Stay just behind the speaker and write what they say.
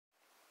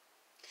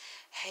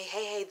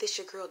Hey, this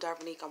your girl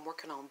Darvanique. I'm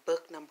working on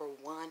book number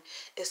 1.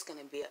 It's going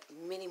to be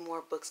many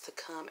more books to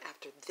come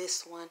after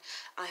this one.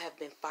 I have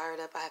been fired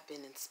up. I have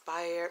been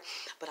inspired.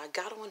 But I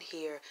got on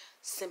here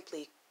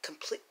simply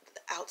complete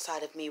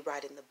outside of me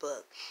writing the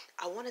book.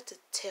 I wanted to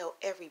tell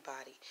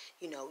everybody,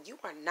 you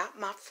are not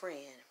my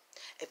friend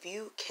if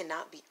you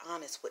cannot be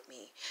honest with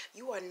me.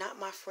 You are not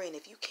my friend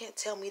if you can't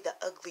tell me the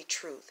ugly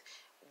truth.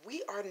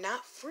 We are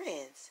not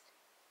friends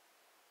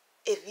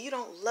if you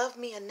don't love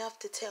me enough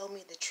to tell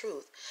me the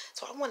truth.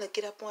 So I want to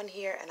get up on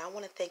here and I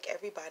want to thank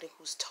everybody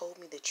who's told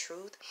me the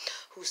truth,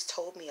 who's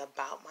told me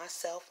about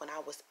myself when I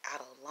was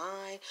out of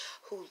line,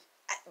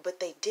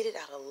 but they did it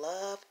out of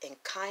love and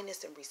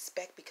kindness and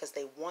respect because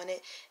they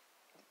wanted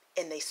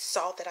and they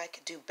saw that I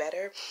could do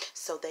better.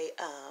 So they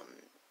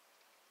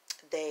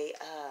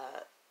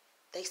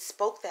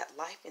spoke that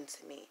life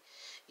into me.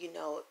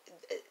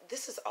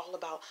 This is all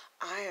about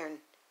iron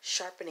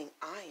sharpening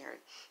iron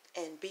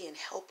and being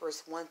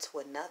helpers one to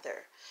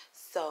another.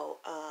 So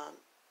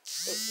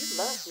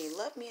if you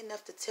love me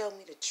enough to tell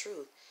me the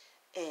truth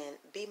and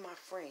be my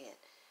friend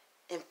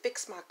and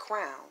fix my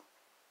crown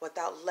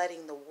without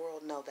letting the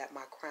world know that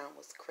my crown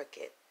was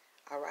crooked.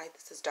 All right,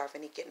 this is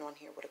Darvanique getting on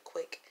here with a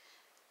quick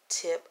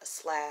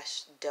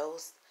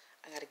tip/dose.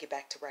 I got to get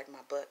back to writing my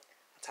book.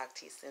 I'll talk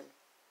to you soon.